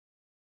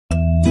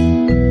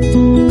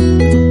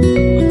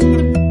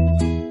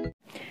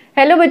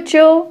Hello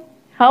बच्चों,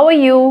 how are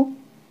you.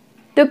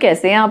 तो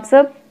कैसे हैं आप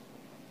सब।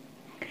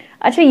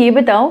 अच्छा ये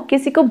बताओ,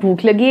 किसी को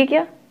भूख लगी है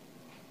क्या।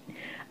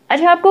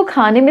 अच्छा आपको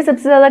खाने में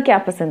सबसे ज़्यादा क्या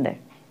पसंद है।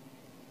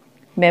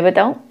 मैं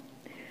बताऊं,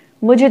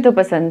 मुझे तो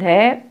पसंद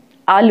है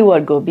आलू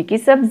और गोभी की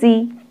सब्जी।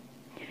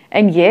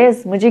 एंड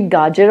यस, मुझे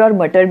गाजर और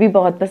मटर भी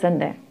बहुत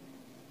पसंद है।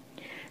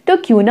 तो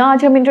क्यों ना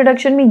आज हम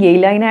इंट्रोडक्शन में यही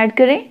लाइन ऐड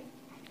करें,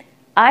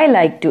 I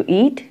like to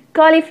eat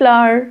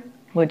cauliflower.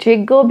 मुझे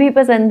गोभी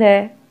पसंद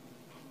है।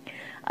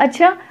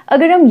 अच्छा,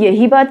 अगर हम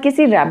यही बात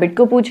किसी रैबिट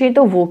को पूछें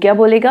तो वो क्या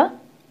बोलेगा।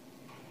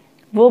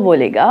 वो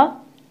बोलेगा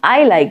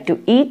I like to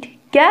eat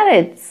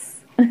crates.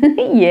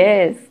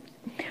 Yes.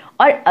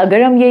 और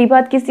अगर हम यही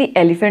बात किसी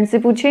एलिफेंट से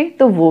पूछें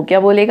तो वो क्या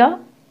बोलेगा।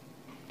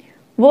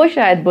 वो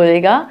शायद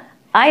बोलेगा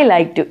I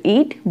like to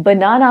eat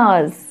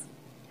bananas.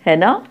 है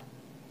ना।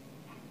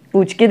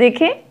 पूछ के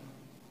देखें।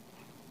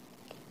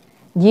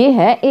 ये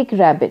है एक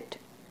रैबिट,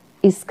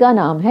 इसका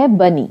नाम है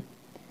बनी।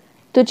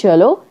 तो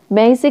चलो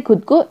मैं इसे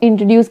खुद को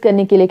इंट्रोड्यूस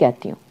करने के लिए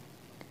कहती हूँ।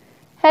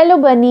 हेलो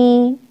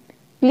बनी,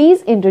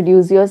 please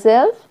introduce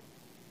yourself.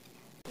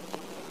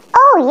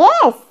 Oh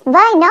yes,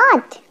 why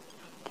not?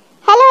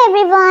 Hello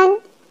everyone,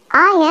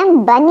 I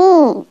am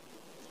Bunny.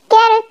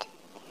 Carrot,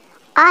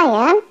 I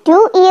am 2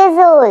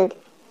 years old.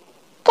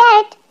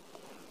 Carrot,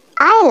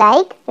 I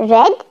like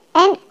red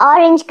and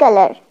orange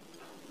color.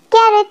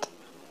 Carrot,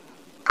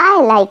 I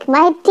like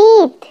my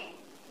teeth.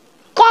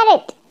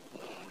 Carrot,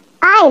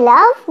 I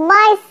love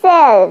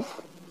myself.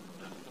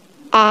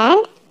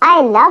 And I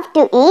love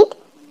to eat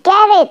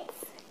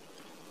carrots.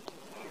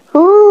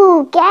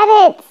 Ooh,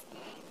 carrots.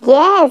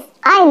 Yes,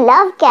 I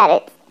love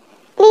carrots.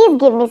 Please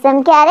give me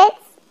some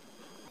carrots.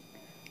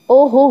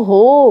 ओहो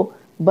हो,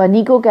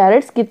 बनी को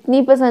crates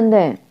कितनी पसंद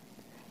हैं।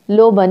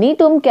 लो बनी,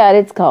 तुम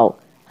crates खाओ।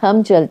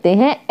 हम चलते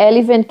हैं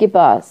एलिफेंट के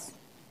पास।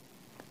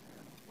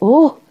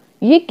 ओह,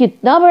 ये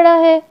कितना बड़ा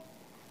है।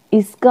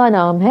 इसका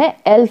नाम है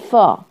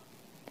एल्फा।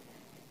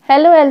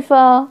 हेलो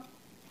एल्फा,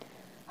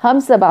 हम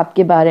सब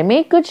आपके बारे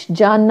में कुछ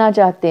जानना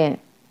चाहते हैं।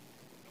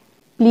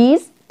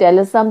 Please tell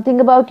us something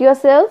about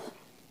yourself.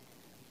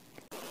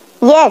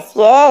 Yes,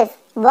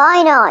 why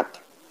not?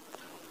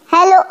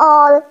 Hello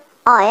all,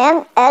 I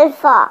am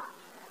Alpha.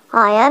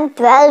 I am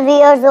 12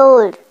 years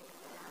old.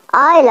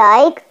 I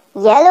like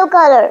yellow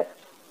color.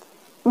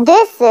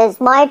 This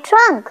is my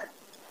trunk.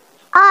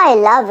 I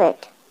love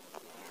it.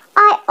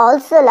 I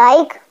also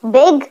like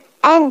big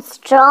and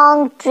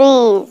strong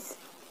trees.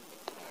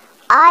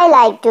 I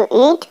like to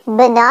eat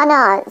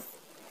bananas.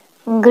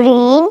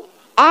 Green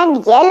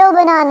and yellow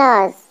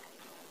bananas.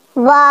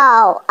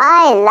 Wow,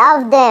 I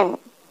love them.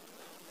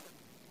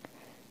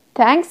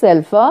 Thanks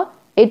Alpha,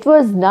 it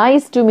was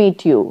nice to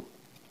meet you.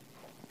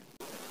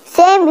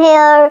 Same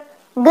here.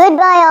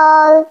 Goodbye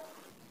all.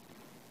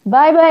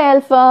 Bye by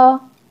alpha.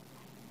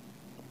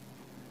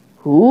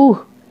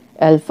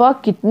 Alpha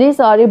कितने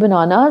सारे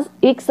bananas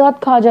एक साथ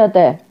खा जाता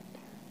है,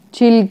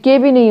 छिलके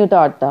भी नहीं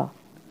उतारता,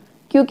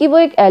 क्योंकि वो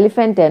एक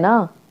एलिफेंट है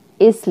ना,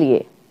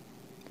 इसलिए।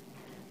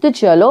 तो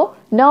चलो,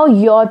 now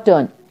your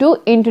turn to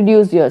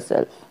introduce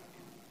yourself.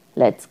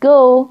 Let's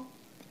go.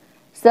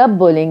 सब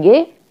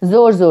बोलेंगे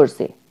जोर जोर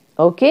से,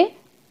 okay.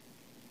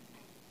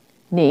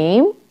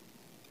 Name,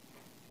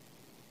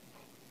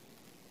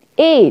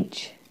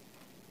 as,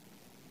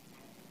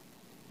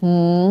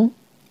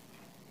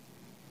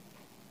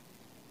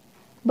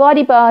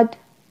 body part.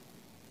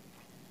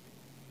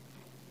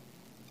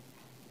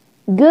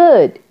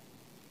 Good.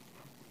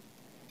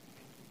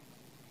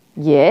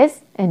 Yes,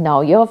 and now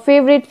your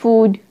favorite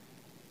food.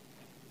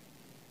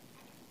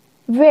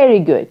 Very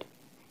good.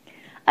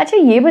 अच्छा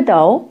ये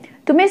बताओ,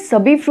 तुम्हें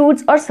सभी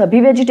फ्रूट्स और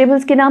सभी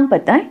वेजिटेबल्स के नाम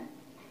पता है।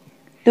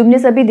 तुमने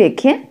सभी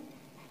देखे हैं,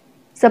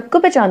 सबको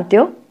पहचानते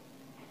हो।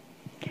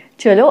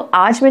 चलो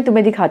आज मैं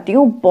तुम्हें दिखाती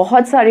हूँ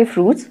बहुत सारे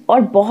फ्रूट्स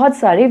और बहुत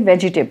सारे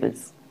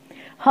वेजिटेबल्स।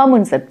 हम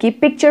उन सब की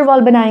पिक्चर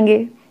वॉल बनाएंगे।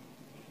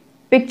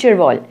 पिक्चर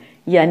वॉल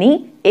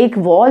यानी एक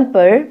वॉल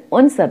पर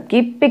उन सब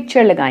की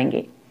पिक्चर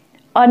लगाएंगे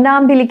और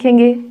नाम भी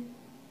लिखेंगे।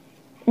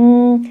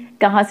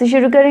 कहाँ से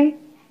शुरू करें।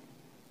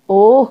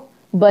 ओह,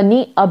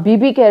 बनी अभी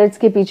भी कैरेट्स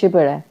के पीछे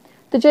पड़ा है,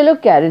 तो चलो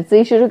कैरेट से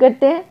ही शुरू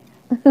करते हैं।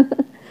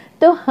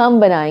 तो हम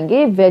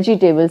बनाएंगे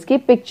वेजिटेबल्स की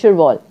पिक्चर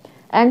वॉल।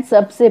 एंड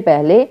सबसे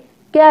पहले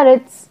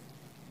crates,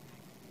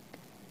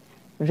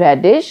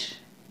 reddish,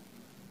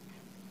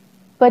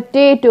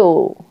 potato,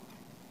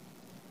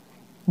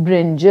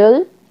 brinjal,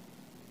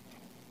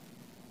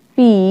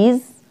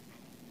 peas,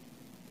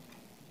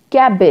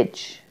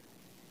 cabbage,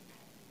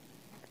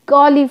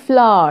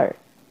 cauliflower,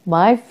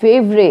 my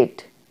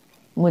favorite.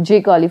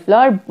 मुझे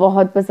cauliflower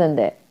बहुत पसंद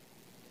है।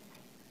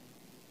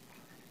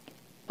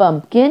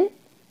 pumpkin,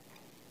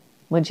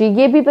 मुझे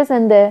ये भी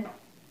पसंद है।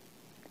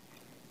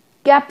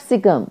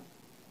 capsicum,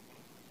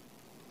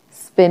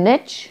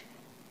 spinach,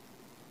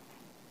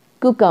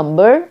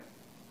 cucumber,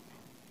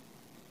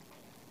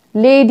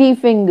 lady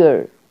finger,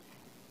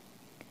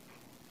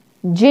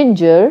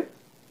 ginger,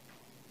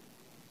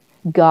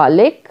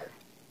 garlic,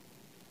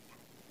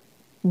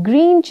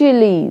 green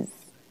chilies,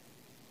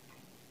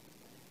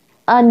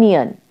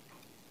 onion,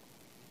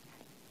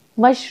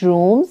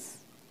 mushrooms,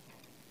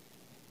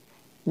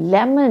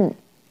 lemon,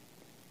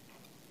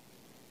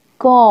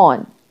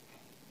 corn,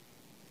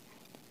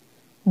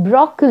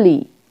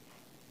 broccoli,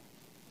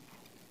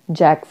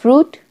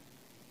 jackfruit,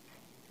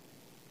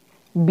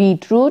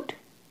 beetroot,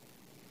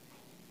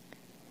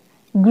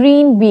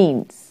 green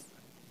beans,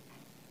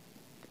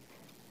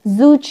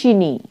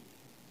 zucchini,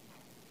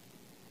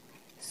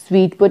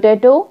 sweet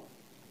potato,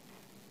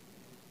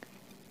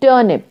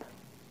 turnip,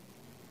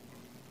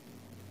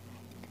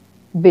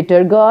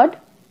 bitter gourd,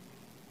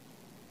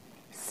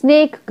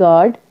 snake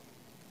gourd,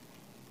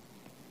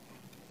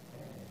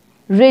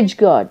 ridge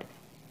gourd,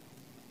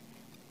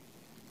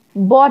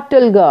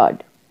 bottle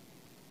gourd,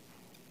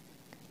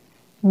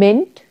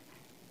 mint,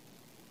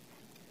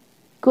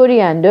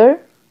 coriander,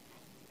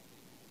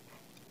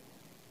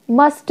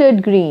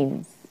 mustard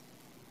greens.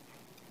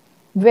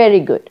 Very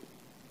good.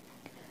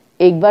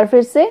 एक बार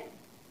फिर से.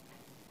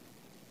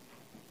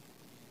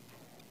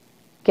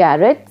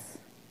 Crates,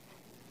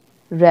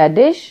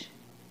 reddish,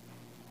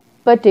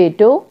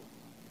 potato,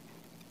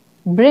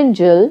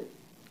 brinjal,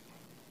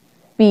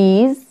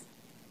 Ps,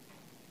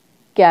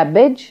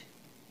 cabbage,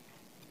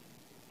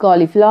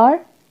 cauliflower,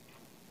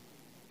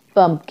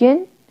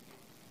 pumpkin,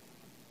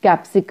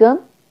 capsicum,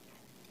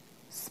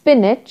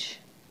 spinach,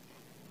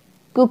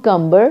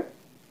 cucumber,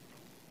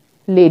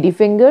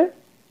 ladyfinger,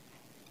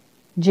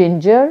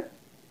 ginger,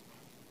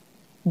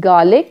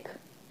 garlic,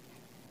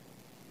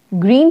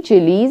 green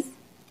chilies,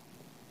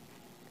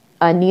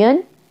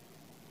 onion,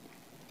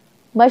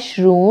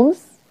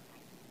 mushrooms,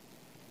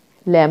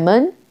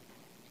 lemon,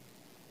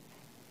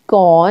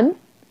 corn,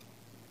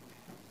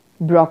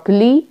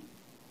 broccoli,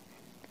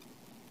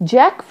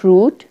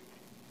 jackfruit,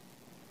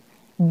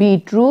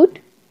 beetroot,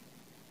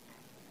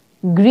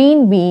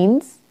 green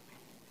beans,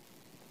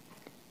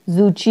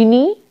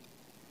 zucchini,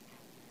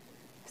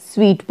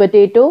 sweet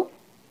potato,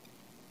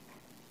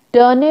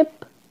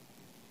 turnip,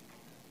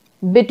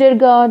 bitter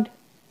gourd,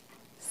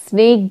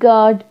 snake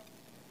gourd,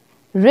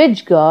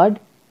 ridge gourd,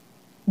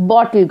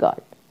 bottle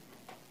gourd,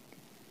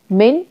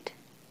 mint,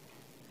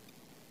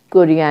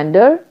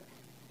 coriander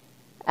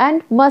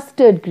and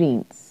mustard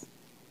greens.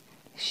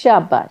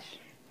 शाबाश.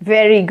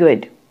 Very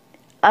good.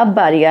 अब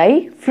बारी आई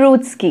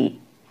fruits की.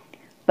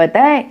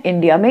 पता है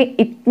India में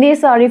इतने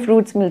सारे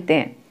fruits मिलते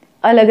हैं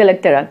अलग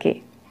अलग तरह के.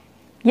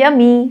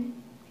 यमी.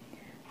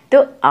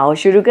 तो आओ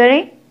शुरू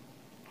करें.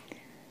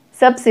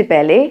 सबसे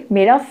पहले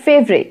मेरा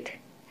favourite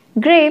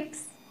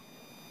grapes.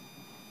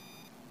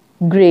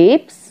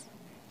 Grapes,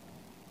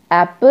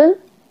 Apple,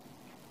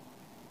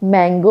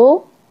 mango,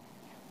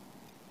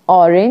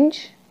 orange,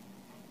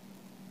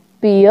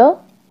 pear,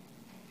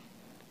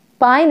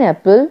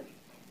 pineapple,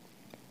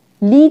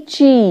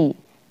 lychee,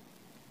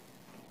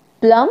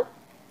 plum,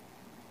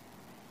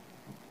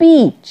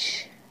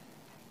 peach,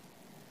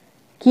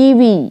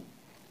 kiwi,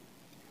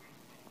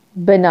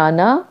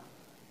 banana,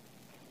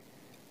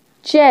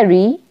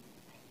 cherry,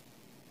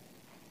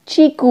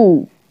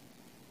 chiku,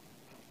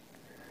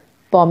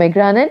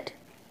 pomegranate,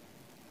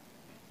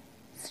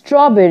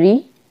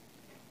 strawberry,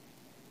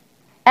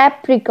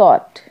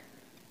 apricot,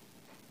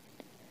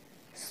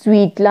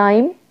 sweet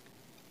lime,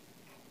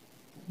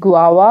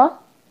 guava,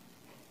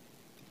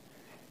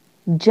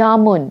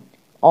 jamun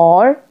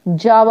और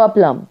java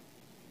plum,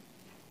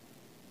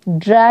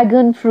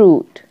 dragon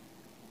fruit,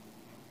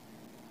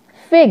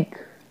 fig,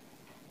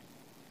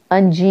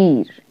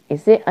 अंजीर,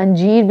 इसे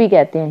अंजीर भी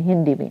कहते हैं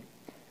हिंदी में,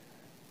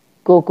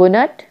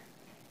 coconut,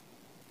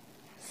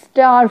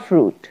 star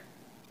fruit,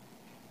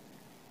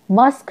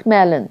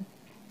 muskmelon,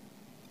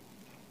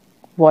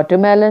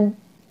 watermelon,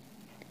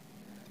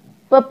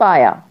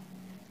 papaya,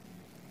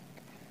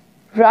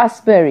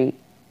 raspberry,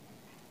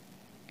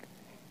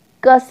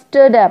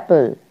 custard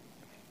apple,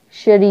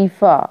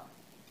 शरीफा,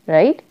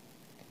 right?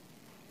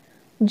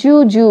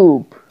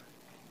 jujube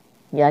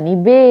यानी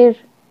बेर,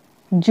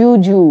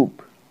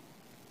 jujube,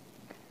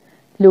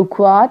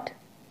 loquat,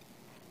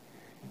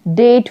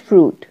 date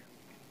fruit,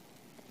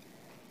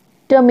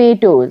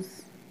 tomatoes,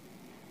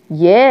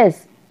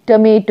 yes,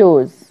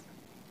 tomatoes.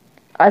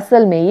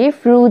 असल में ये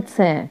फ्रूट्स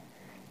हैं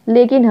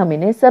लेकिन हम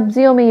इन्हें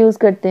सब्जियों में यूज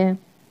करते हैं.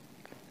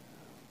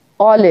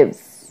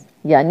 ऑलिव्स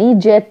यानी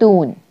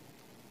जैतून,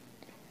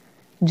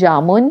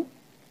 जामुन,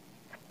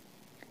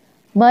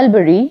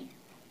 मलबरी,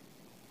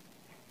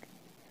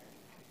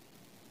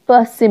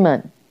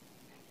 पर्सिमन,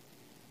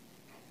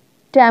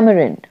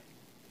 टैमरिंड.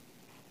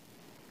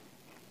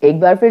 एक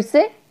बार फिर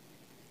से.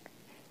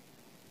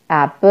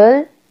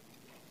 एप्पल,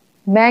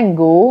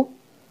 मैंगो,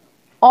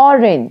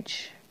 ऑरेंज,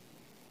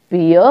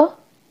 पियर,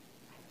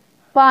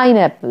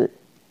 पाइनएप्पल,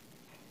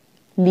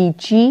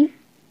 लीची,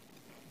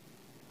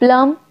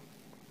 plum,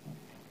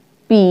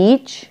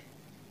 peach,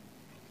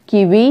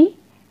 kiwi,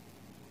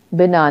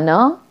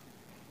 banana,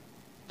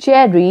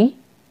 cherry,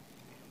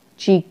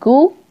 chiku,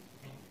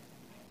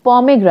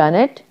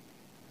 pomegranate,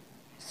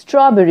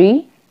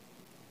 strawberry,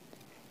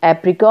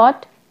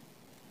 apricot,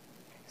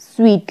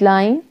 sweet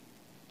lime,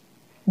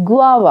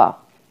 guava,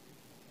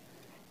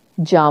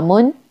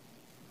 jamun,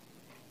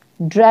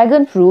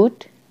 dragon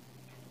fruit,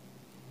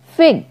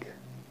 fig,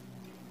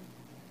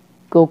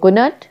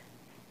 coconut,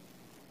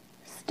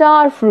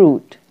 star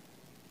fruit,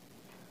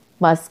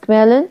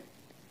 muskmelon,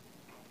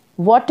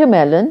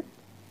 watermelon,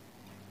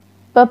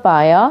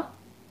 papaya,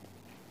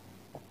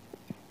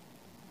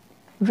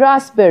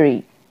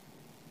 raspberry,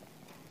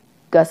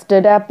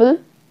 custard apple,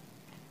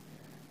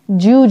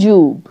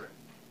 jujube,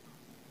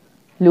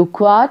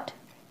 loquat,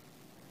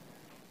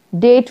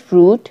 date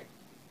fruit,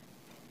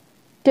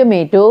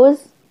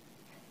 tomatoes,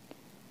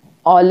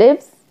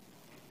 olives,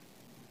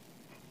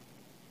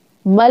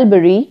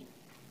 mulberry,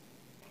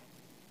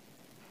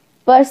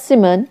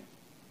 persimmon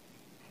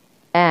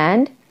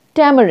and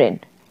tamarind.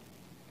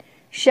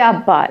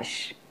 शाबाश,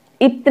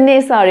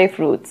 इतने सारे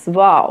fruits,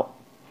 wow.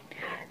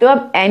 तो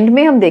अब and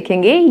में हम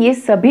देखेंगे ये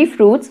सभी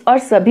फ्रूट्स और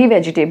सभी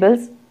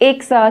वेजिटेबल्स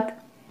एक साथ।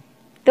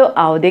 तो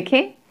आओ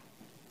देखें।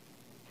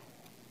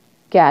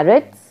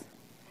 Crates,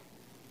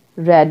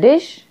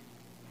 reddish,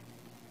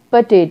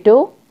 potato,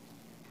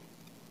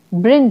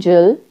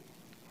 brinjal,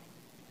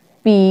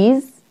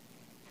 Ps,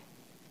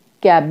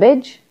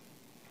 cabbage,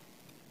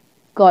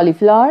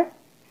 cauliflower,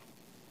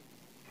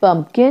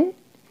 pumpkin,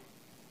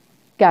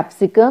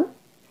 capsicum,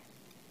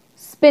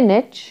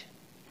 spinach,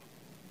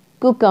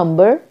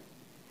 cucumber,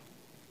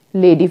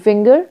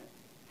 ladyfinger,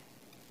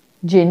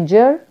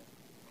 ginger,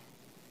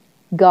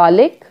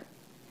 garlic,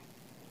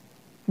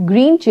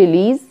 green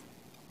chilies,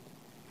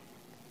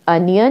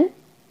 onion,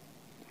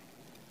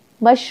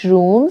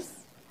 mushrooms,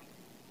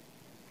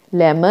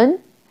 lemon,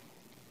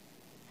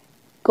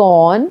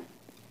 corn,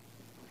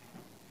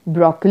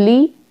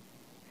 broccoli,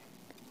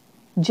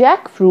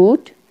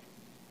 jackfruit,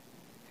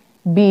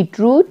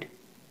 beetroot,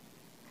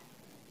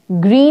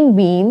 green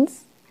beans,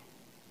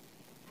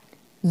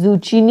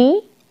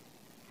 zucchini,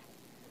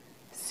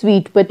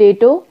 sweet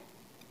potato,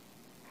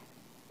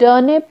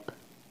 turnip,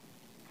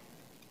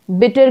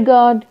 bitter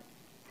gourd,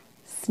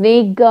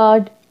 snake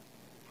gourd,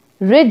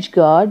 ridge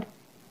gourd,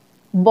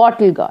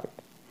 bottle gourd,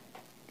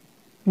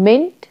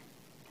 mint,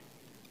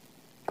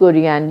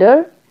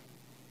 coriander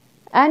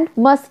and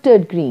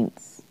mustard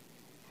greens.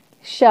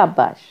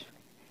 Shabash.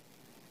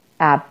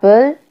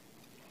 Apple,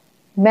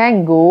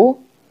 mango,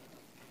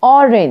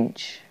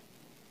 orange,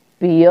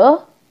 pear,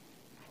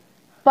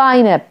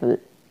 pineapple,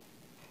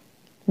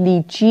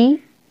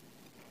 lychee,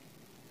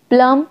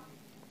 plum,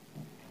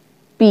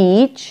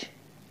 peach,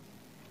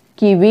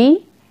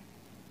 kiwi,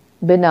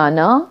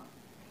 banana,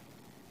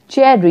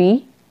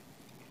 cherry,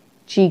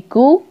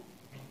 chiku,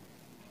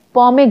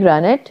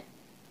 pomegranate,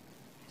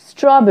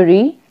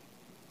 strawberry,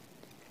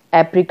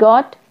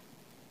 apricot,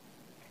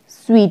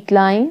 sweet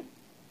lime,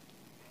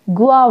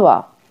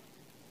 guava,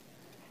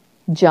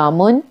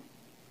 jamun,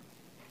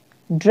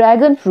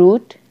 dragon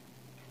fruit,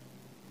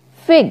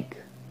 fig,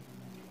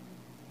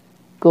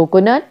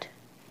 coconut,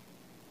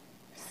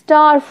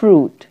 star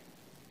fruit,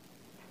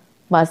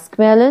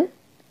 muskmelon,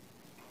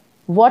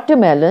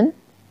 watermelon,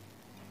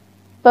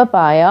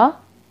 papaya,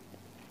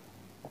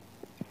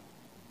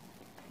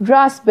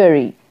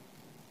 raspberry,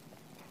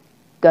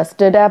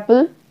 custard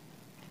apple,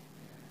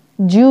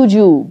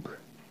 jujube,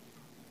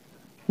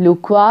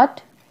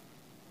 loquat,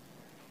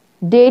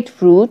 date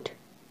fruit,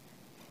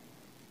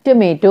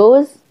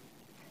 tomatoes,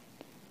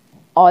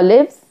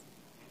 olives,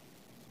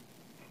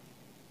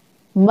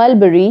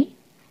 mulberry,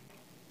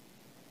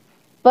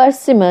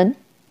 persimmon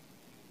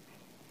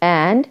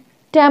and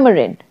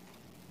tamarind.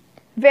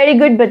 Very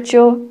good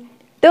बच्चों।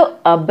 तो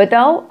अब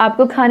बताओ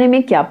आपको खाने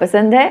में क्या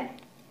पसंद है?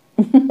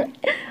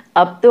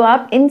 अब तो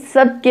आप इन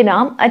सब के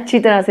नाम अच्छी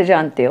तरह से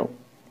जानते हो,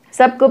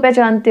 सबको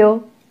पहचानते हो,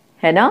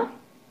 है ना?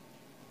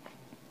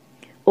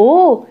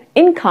 ओ,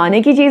 इन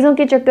खाने की चीजों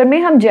के चक्कर में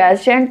हम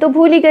जैज चैंट तो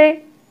भूल ही गए।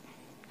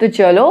 तो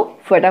चलो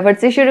फटाफट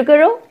से शुरू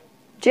करो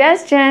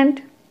jazz chant.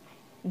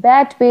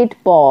 Bat bat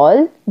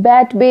ball,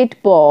 bat bat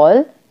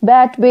ball,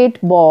 bat bat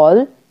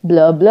ball,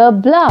 ब्ला ब्ला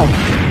ब्ला।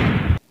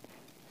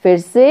 फिर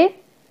से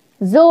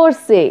जोर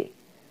से,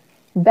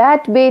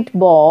 bat bat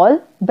ball,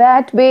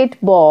 bat bat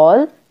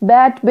ball,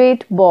 bat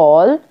bat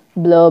ball,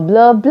 ब्ला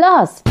ब्ला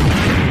ब्लास्ट।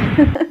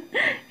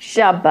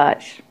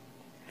 शाबाश,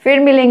 फिर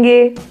मिलेंगे,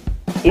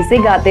 इसे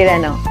गाते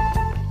रहना।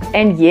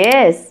 And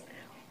yes,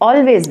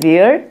 always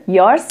wear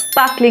your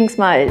sparkling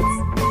smiles.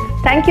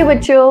 Thank you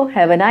बच्चों,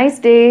 have a nice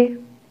day.